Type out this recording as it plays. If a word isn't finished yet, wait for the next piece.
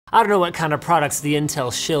I don't know what kind of products the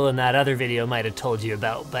Intel shill in that other video might have told you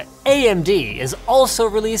about, but AMD is also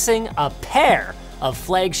releasing a pair of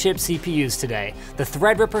flagship CPUs today, the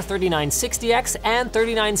Threadripper 3960X and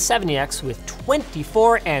 3970X with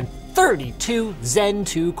 24 and 32 Zen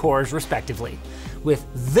 2 cores respectively. With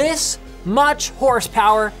this much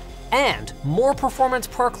horsepower and more performance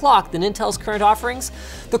per clock than Intel's current offerings,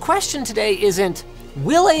 the question today isn't,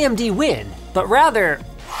 will AMD win, but rather,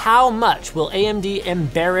 how much will AMD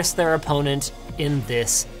embarrass their opponent in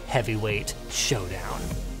this heavyweight showdown?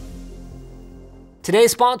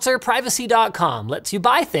 Today's sponsor, Privacy.com, lets you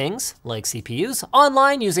buy things, like CPUs,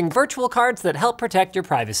 online using virtual cards that help protect your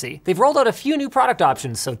privacy. They've rolled out a few new product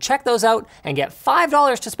options, so check those out and get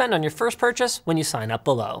 $5 to spend on your first purchase when you sign up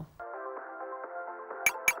below.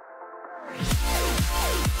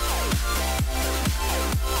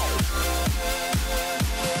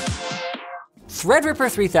 Threadripper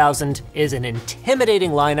 3000 is an intimidating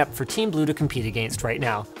lineup for Team Blue to compete against right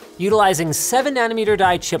now. Utilizing 7nm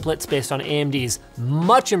die chiplets based on AMD's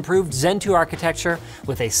much improved Zen 2 architecture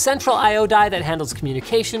with a central I/O die that handles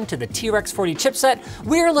communication to the TRX40 chipset,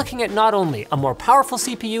 we're looking at not only a more powerful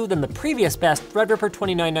CPU than the previous best Threadripper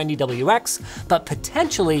 2990WX, but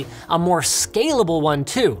potentially a more scalable one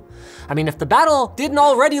too. I mean, if the battle didn't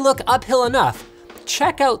already look uphill enough,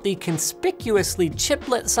 check out the conspicuously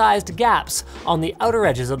chiplet-sized gaps on the outer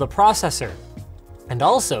edges of the processor, and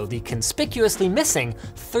also the conspicuously missing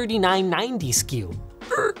 3990 SKU.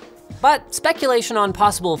 But speculation on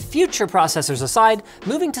possible future processors aside,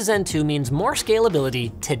 moving to Zen 2 means more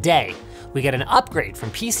scalability today. We get an upgrade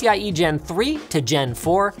from PCIe Gen 3 to Gen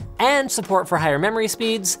 4 and support for higher memory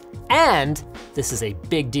speeds, and this is a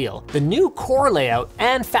big deal. The new core layout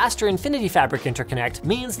and faster Infinity Fabric interconnect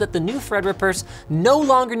means that the new Threadrippers no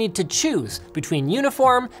longer need to choose between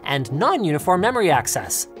uniform and non-uniform memory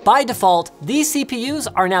access. By default, these CPUs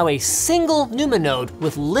are now a single NUMA node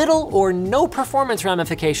with little or no performance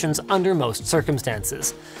ramifications under most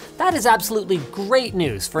circumstances. That is absolutely great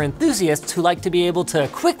news for enthusiasts who like to be able to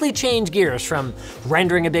quickly change gears from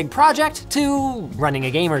rendering a big project to running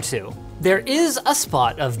a game or two. There is a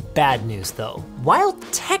spot of bad news though. While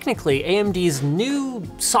technically AMD's new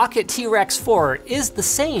socket TRX4 is the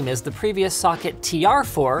same as the previous socket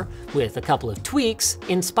TR4 with a couple of tweaks,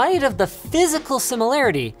 in spite of the physical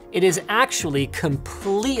similarity, it is actually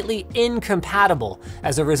completely incompatible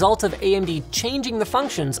as a result of AMD changing the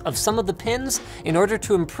functions of some of the pins in order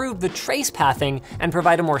to improve the trace pathing and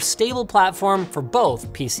provide a more stable platform for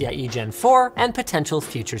both PCIe Gen 4 and potential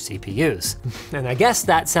future CPUs. And I guess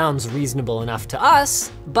that sounds reasonable enough to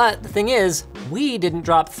us, but the thing is, we didn't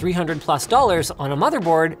drop $300+ on a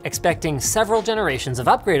motherboard expecting several generations of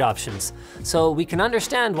upgrade options, so we can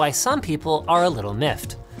understand why some people are a little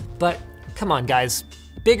miffed. But come on guys,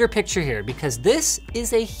 bigger picture here, because this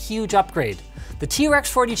is a huge upgrade. The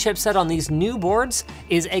TRX40 chipset on these new boards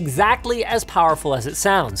is exactly as powerful as it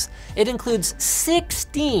sounds. It includes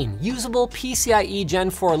 16 usable PCIe Gen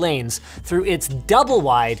 4 lanes through its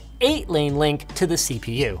double-wide 8-lane link to the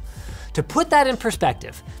CPU. To put that in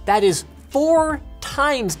perspective, that is 4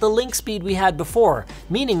 times the link speed we had before,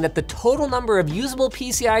 meaning that the total number of usable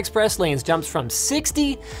PCI Express lanes jumps from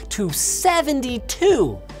 60 to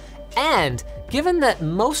 72. And given that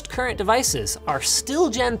most current devices are still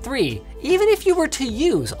Gen 3, even if you were to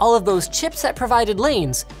use all of those chipset provided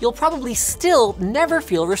lanes, you'll probably still never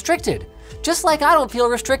feel restricted. Just like I don't feel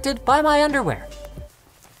restricted by my underwear.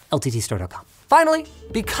 LTTstore.com. Finally,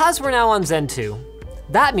 because we're now on Zen 2,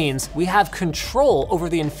 that means we have control over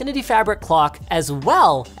the Infinity Fabric clock as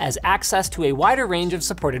well as access to a wider range of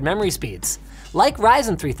supported memory speeds. Like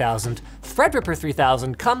Ryzen 3000, Threadripper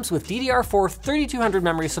 3000 comes with DDR4 3200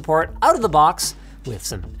 memory support out of the box, with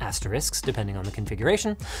some asterisks depending on the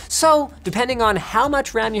configuration. So depending on how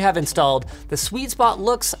much RAM you have installed, the sweet spot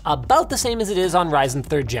looks about the same as it is on Ryzen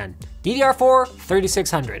 3rd Gen, DDR4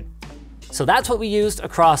 3600. So that's what we used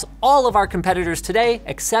across all of our competitors today,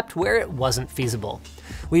 except where it wasn't feasible.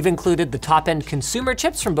 We've included the top-end consumer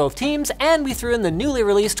chips from both teams, and we threw in the newly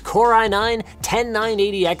released Core i9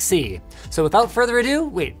 10980XE. So without further ado,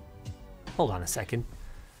 wait, hold on a second.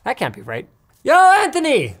 That can't be right. Yo,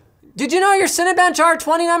 Anthony! Did you know your Cinebench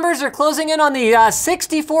R20 numbers are closing in on the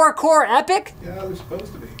 64-core EPYC? Yeah, they're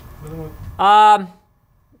supposed to be.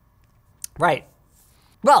 Right.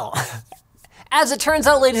 Well, as it turns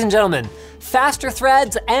out, ladies and gentlemen, faster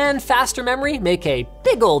threads and faster memory make a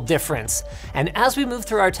big old difference. And as we move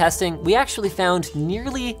through our testing, we actually found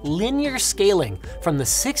nearly linear scaling from the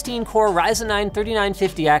 16-core Ryzen 9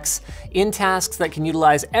 3950X in tasks that can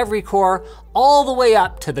utilize every core all the way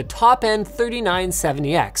up to the top-end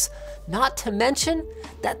 3970X. Not to mention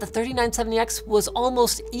that the 3970X was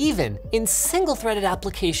almost even in single-threaded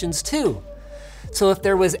applications too. So if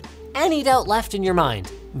there was any doubt left in your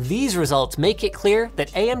mind, these results make it clear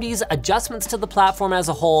that AMD's adjustments to the platform as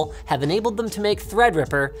a whole have enabled them to make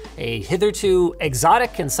Threadripper, a hitherto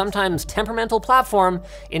exotic and sometimes temperamental platform,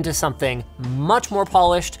 into something much more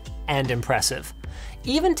polished and impressive.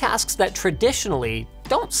 Even tasks that traditionally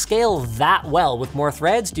don't scale that well with more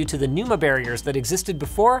threads due to the NUMA barriers that existed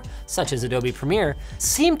before, such as Adobe Premiere,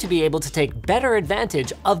 seem to be able to take better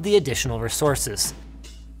advantage of the additional resources.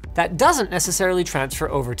 That doesn't necessarily transfer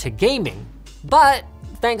over to gaming, but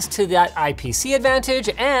thanks to that IPC advantage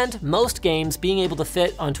and most games being able to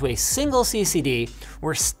fit onto a single CCD,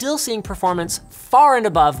 we're still seeing performance far and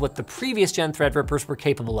above what the previous gen Threadrippers were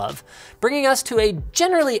capable of, bringing us to a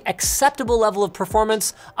generally acceptable level of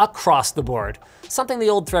performance across the board, something the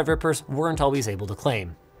old Threadrippers weren't always able to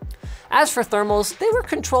claim. As for thermals, they were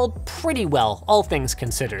controlled pretty well, all things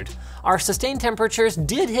considered. Our sustained temperatures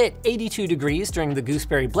did hit 82 degrees during the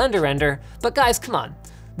Gooseberry Blender render, but guys, come on.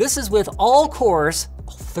 This is with all cores,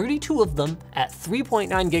 32 of them at 3.9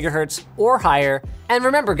 gigahertz or higher. And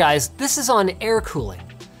remember guys, this is on air cooling.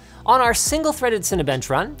 On our single-threaded Cinebench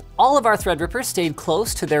run, all of our Threadrippers stayed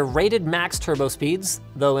close to their rated max turbo speeds,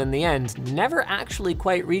 though in the end, never actually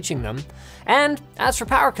quite reaching them. And as for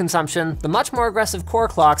power consumption, the much more aggressive core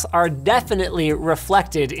clocks are definitely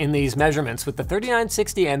reflected in these measurements, with the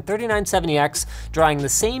 3960 and 3970X drawing the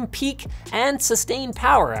same peak and sustained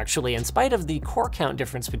power actually, in spite of the core count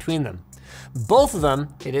difference between them. Both of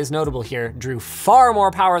them, it is notable here, drew far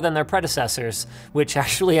more power than their predecessors, which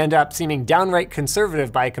actually end up seeming downright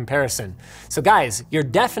conservative by comparison. So guys, you're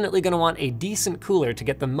definitely gonna want a decent cooler to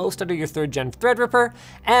get the most out of your 3rd gen Threadripper,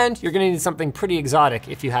 and you're gonna need something pretty exotic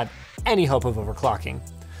if you have any hope of overclocking.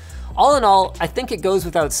 All in all, I think it goes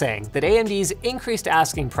without saying that AMD's increased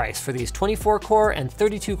asking price for these 24-core and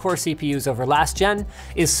 32-core CPUs over last gen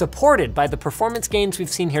is supported by the performance gains we've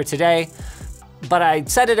seen here today. But I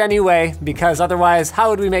said it anyway, because otherwise, how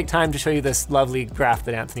would we make time to show you this lovely graph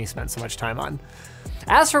that Anthony spent so much time on?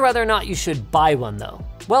 As for whether or not you should buy one though,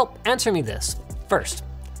 well, answer me this. First,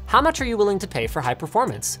 how much are you willing to pay for high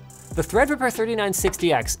performance? The Threadripper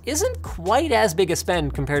 3960X isn't quite as big a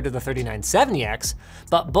spend compared to the 3970X,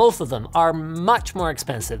 but both of them are much more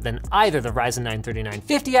expensive than either the Ryzen 9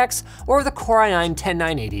 3950X or the Core i9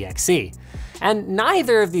 10980XE. And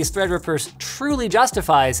neither of these Threadrippers truly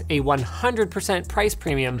justifies a 100% price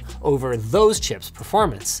premium over those chips'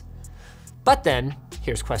 performance. But then,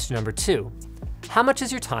 here's question number 2. How much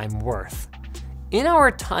is your time worth? In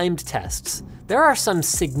our timed tests, there are some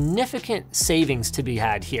significant savings to be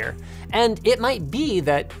had here. And it might be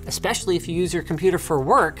that, especially if you use your computer for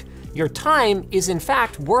work, your time is in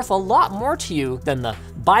fact worth a lot more to you than the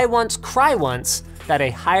buy once, cry once that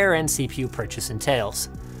a higher end CPU purchase entails.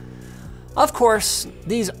 Of course,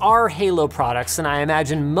 these are Halo products, and I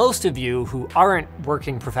imagine most of you who aren't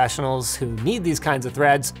working professionals who need these kinds of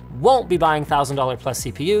threads won't be buying $1,000 plus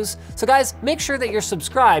CPUs. So guys, make sure that you're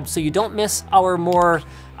subscribed so you don't miss our more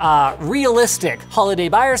realistic holiday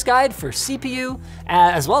buyer's guide for CPU,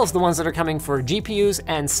 as well as the ones that are coming for GPUs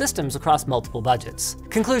and systems across multiple budgets.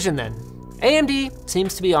 Conclusion then, AMD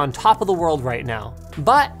seems to be on top of the world right now,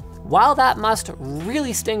 but while that must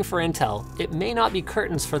really sting for Intel, it may not be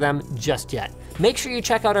curtains for them just yet. Make sure you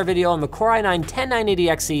check out our video on the Core i9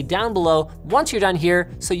 10980XE down below once you're done here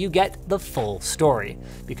so you get the full story.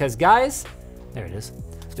 Because guys, there it is,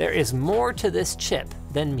 there is more to this chip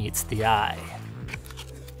than meets the eye.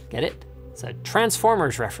 Get it? It's a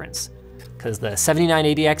Transformers reference, because the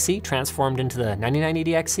 7980XE transformed into the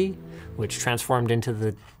 9980XE, which transformed into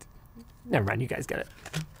the, never mind, you guys get it.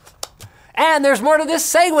 And there's more to this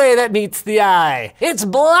segue that meets the eye. It's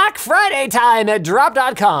Black Friday time at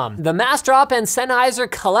Drop.com. The Mass Drop and Sennheiser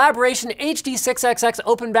collaboration HD6XX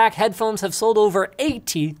open back headphones have sold over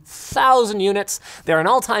 80,000 units. They're an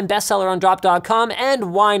all-time bestseller on Drop.com,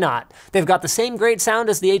 and why not? They've got the same great sound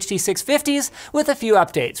as the HD650s with a few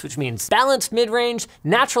updates, which means balanced mid-range,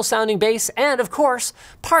 natural sounding bass, and of course,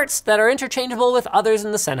 parts that are interchangeable with others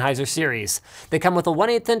in the Sennheiser series. They come with a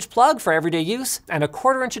 1/8 inch plug for everyday use and a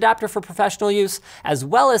 1/4 inch adapter for professional use, as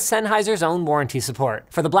well as Sennheiser's own warranty support.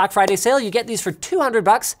 For the Black Friday sale, you get these for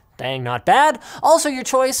 $200. Dang, not bad. Also your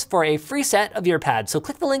choice for a free set of ear pads. So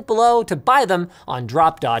click the link below to buy them on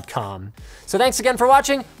Drop.com. So thanks again for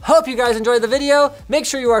watching. Hope you guys enjoyed the video. Make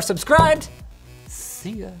sure you are subscribed.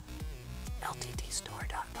 See ya.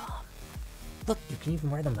 LTDstore.com. Look, you can even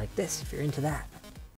wear them like this if you're into that.